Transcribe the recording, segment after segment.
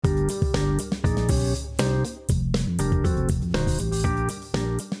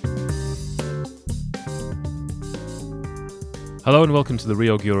Hello and welcome to the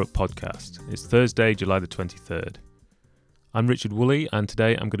Reorg Europe podcast. It's Thursday, July the 23rd. I'm Richard Woolley, and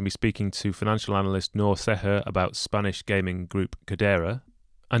today I'm going to be speaking to financial analyst Noor Seher about Spanish gaming group Codere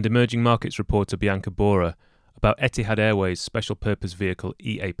and emerging markets reporter Bianca Bora about Etihad Airways' special purpose vehicle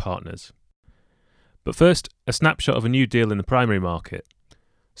EA Partners. But first, a snapshot of a new deal in the primary market.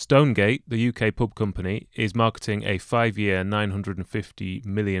 Stonegate, the UK pub company, is marketing a 5-year £950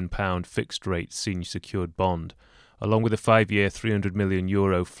 million fixed-rate senior secured bond, along with a 5-year €300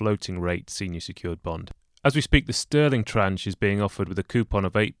 million floating rate senior secured bond. As we speak, the sterling tranche is being offered with a coupon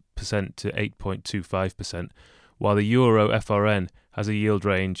of 8% to 8.25%, while the euro FRN has a yield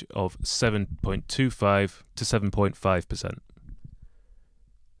range of 7.25 to 7.5%.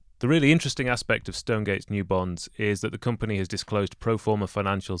 The really interesting aspect of Stonegate's new bonds is that the company has disclosed pro forma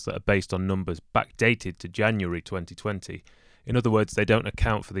financials that are based on numbers backdated to January 2020. In other words, they don't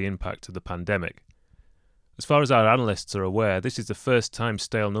account for the impact of the pandemic. As far as our analysts are aware, this is the first time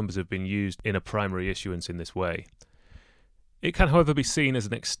stale numbers have been used in a primary issuance in this way. It can, however, be seen as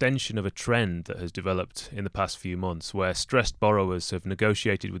an extension of a trend that has developed in the past few months, where stressed borrowers have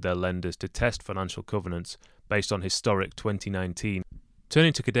negotiated with their lenders to test financial covenants based on historic 2019.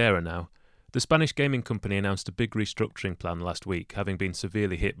 Turning to Codere now, the Spanish gaming company announced a big restructuring plan last week, having been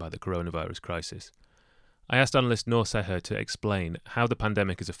severely hit by the coronavirus crisis. I asked analyst Noor Seher to explain how the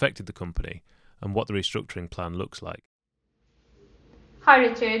pandemic has affected the company and what the restructuring plan looks like. Hi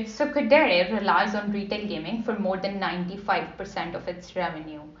Richard. So Codere relies on retail gaming for more than 95% of its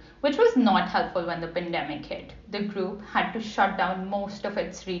revenue, which was not helpful when the pandemic hit. The group had to shut down most of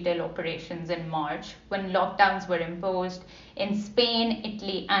its retail operations in March when lockdowns were imposed in Spain,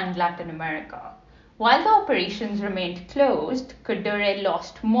 Italy, and Latin America. While the operations remained closed, Codere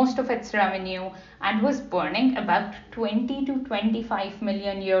lost most of its revenue and was burning about 20 to 25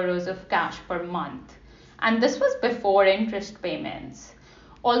 million euros of cash per month. And this was before interest payments.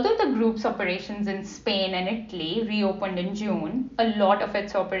 Although the group's operations in Spain and Italy reopened in June, a lot of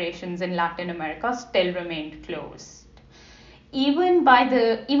its operations in Latin America still remained closed. Even by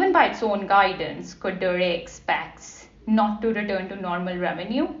its own guidance, Codere expects not to return to normal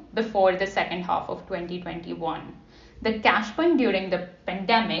revenue before the second half of 2021. The cash burn during the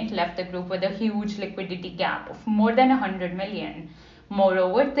pandemic left the group with a huge liquidity gap of more than 100 million.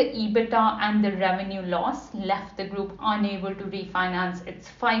 Moreover, the EBITDA and the revenue loss left the group unable to refinance its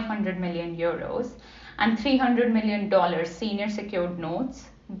 500 million euros and $300 million senior secured notes,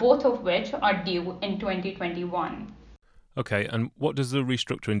 both of which are due in 2021. Okay, and what does the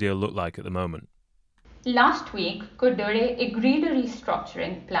restructuring deal look like at the moment? Last week, Codere agreed a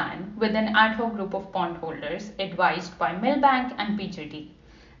restructuring plan with an ad hoc group of bondholders advised by Milbank and PJT.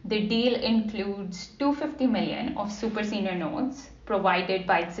 The deal includes 250 million of super senior notes provided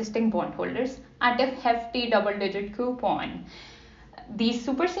by existing bondholders at a hefty double-digit coupon. These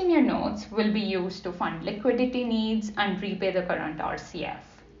super senior notes will be used to fund liquidity needs and repay the current RCF.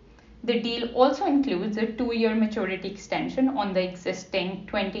 The deal also includes a 2-year maturity extension on the existing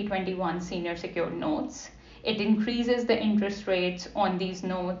 2021 senior secured notes. It increases the interest rates on these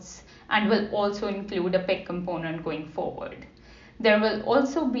notes and will also include a PIK component going forward. There will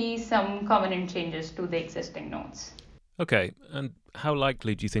also be some covenant changes to the existing notes. Okay, and how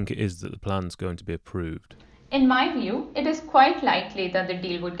likely do you think it is that the plan's going to be approved? In my view, it is quite likely that the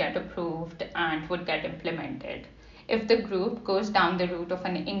deal would get approved and would get implemented. If the group goes down the route of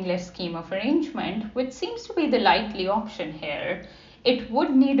an English scheme of arrangement, which seems to be the likely option here, it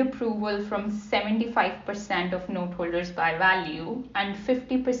would need approval from 75% of noteholders by value and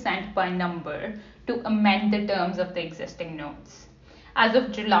 50% by number to amend the terms of the existing notes. As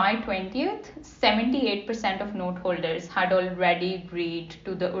of July 20th, 78% of noteholders had already agreed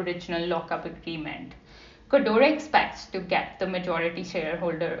to the original lockup agreement. Codere expects to get the majority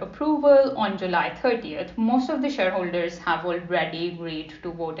shareholder approval on July 30th. Most of the shareholders have already agreed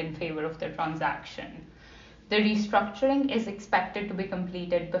to vote in favor of the transaction. The restructuring is expected to be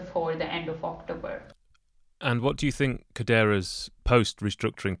completed before the end of October. And what do you think Codere's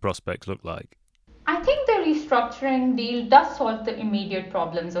post-restructuring prospects look like? I think the restructuring deal does solve the immediate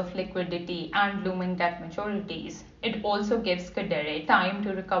problems of liquidity and looming debt maturities. It also gives Codere time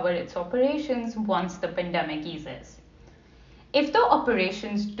to recover its operations once the pandemic eases. If the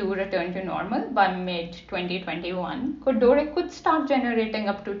operations do return to normal by mid-2021, Codere could start generating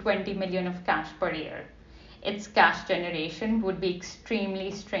up to 20 million of cash per year. Its cash generation would be extremely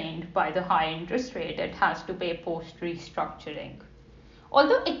strained by the high interest rate it has to pay post-restructuring.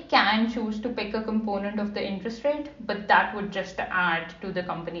 Although it can choose to pick a component of the interest rate, but that would just add to the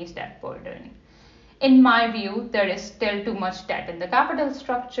company's debt burden. In my view, there is still too much debt in the capital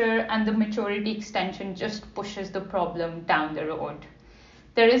structure, and the maturity extension just pushes the problem down the road.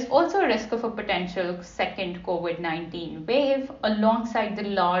 There is also a risk of a potential second COVID-19 wave alongside the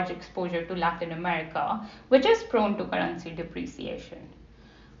large exposure to Latin America, which is prone to currency depreciation.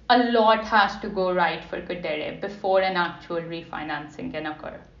 A lot has to go right for Codere before an actual refinancing can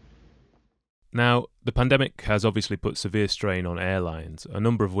occur. Now, the pandemic has obviously put severe strain on airlines, a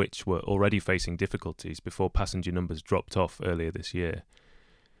number of which were already facing difficulties before passenger numbers dropped off earlier this year.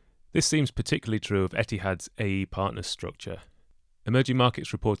 This seems particularly true of Etihad's AE Partners structure. Emerging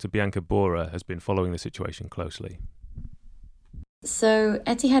Markets reporter Bianca Bora has been following the situation closely. So,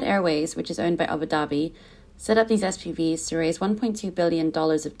 Etihad Airways, which is owned by Abu Dhabi, set up these SPVs to raise $1.2 billion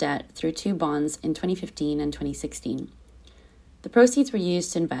of debt through two bonds in 2015 and 2016. The proceeds were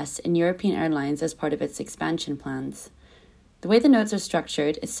used to invest in European airlines as part of its expansion plans. The way the notes are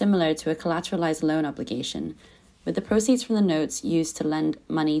structured is similar to a collateralized loan obligation, with the proceeds from the notes used to lend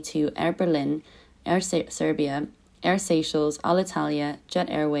money to Air Berlin, Air Serbia, Air Seychelles, Alitalia, Jet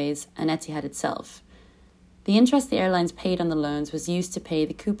Airways, and Etihad itself. The interest the airlines paid on the loans was used to pay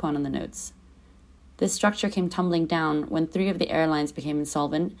the coupon on the notes. This structure came tumbling down when 3 of the airlines became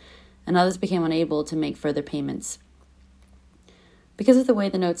insolvent and others became unable to make further payments. Because of the way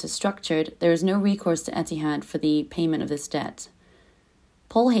the notes are structured, there is no recourse to Etihad for the payment of this debt.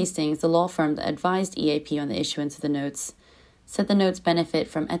 Paul Hastings, the law firm that advised EAP on the issuance of the notes, said the notes benefit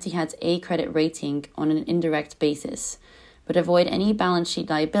from Etihad's A credit rating on an indirect basis, but avoid any balance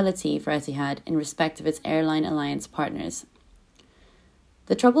sheet liability for Etihad in respect of its airline alliance partners.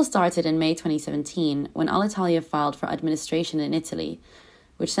 The trouble started in May 2017 when Alitalia filed for administration in Italy,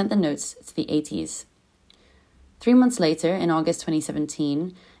 which sent the notes to the ATs. 3 months later, in August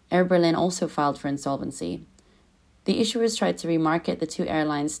 2017, Air Berlin also filed for insolvency. The issuers tried to remarket the 2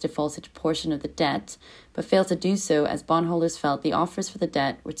 airlines' defaulted portion of the debt, but failed to do so as bondholders felt the offers for the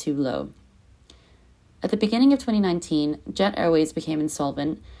debt were too low. At the beginning of 2019, Jet Airways became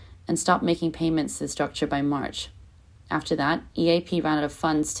insolvent and stopped making payments to the structure by March. After that, EAP ran out of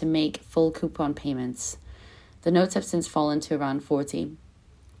funds to make full coupon payments. The notes have since fallen to around 40.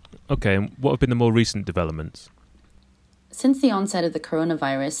 Okay, and what have been the more recent developments? Since the onset of the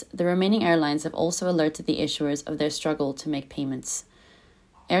coronavirus, the remaining airlines have also alerted the issuers of their struggle to make payments.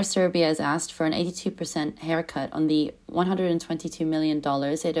 Air Serbia has asked for an 82% haircut on the $122 million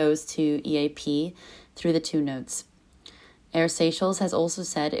it owes to EAP through the 2 notes. Air Seychelles has also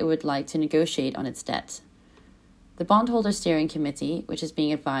said it would like to negotiate on its debt. The Bondholder Steering Committee, which is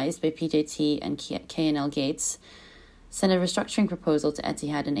being advised by PJT and K&L Gates, sent a restructuring proposal to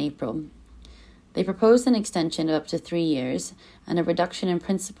Etihad in April. They proposed an extension of up to 3 years and a reduction in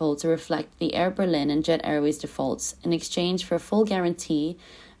principal to reflect the Air Berlin and Jet Airways defaults in exchange for a full guarantee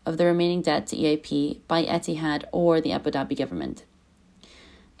of the remaining debt to EAP by Etihad or the Abu Dhabi government.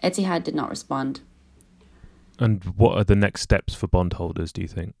 Etihad did not respond. And what are the next steps for bondholders, do you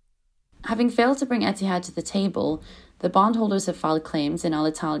think? Having failed to bring Etihad to the table, the bondholders have filed claims in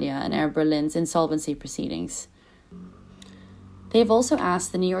Alitalia and Air Berlin's insolvency proceedings. They have also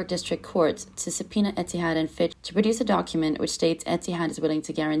asked the New York District Court to subpoena Etihad and Fitch to produce a document which states Etihad is willing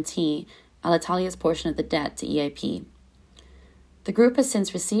to guarantee Alitalia's portion of the debt to EAP. The group has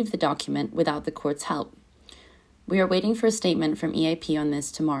since received the document without the court's help. We are waiting for a statement from EAP on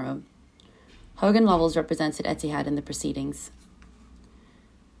this tomorrow. Hogan Lovells represented Etihad in the proceedings.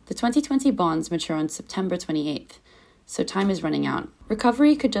 The 2020 bonds mature on September 28th, so time is running out.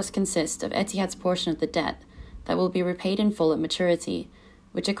 Recovery could just consist of Etihad's portion of the debt that will be repaid in full at maturity,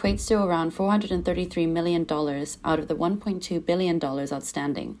 which equates to around $433 million out of the $1.2 billion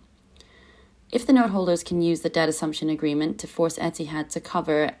outstanding. If the note holders can use the debt assumption agreement to force Etihad to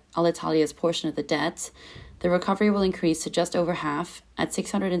cover Alitalia's portion of the debt, the recovery will increase to just over half at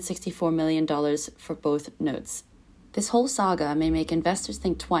 $664 million for both notes. This whole saga may make investors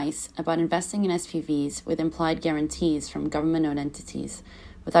think twice about investing in SPVs with implied guarantees from government-owned entities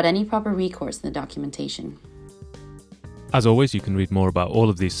without any proper recourse in the documentation. As always, you can read more about all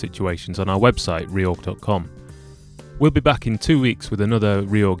of these situations on our website, reorg.com. We'll be back in 2 weeks with another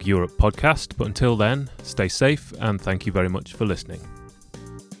Reorg Europe podcast, but until then, stay safe and thank you very much for listening.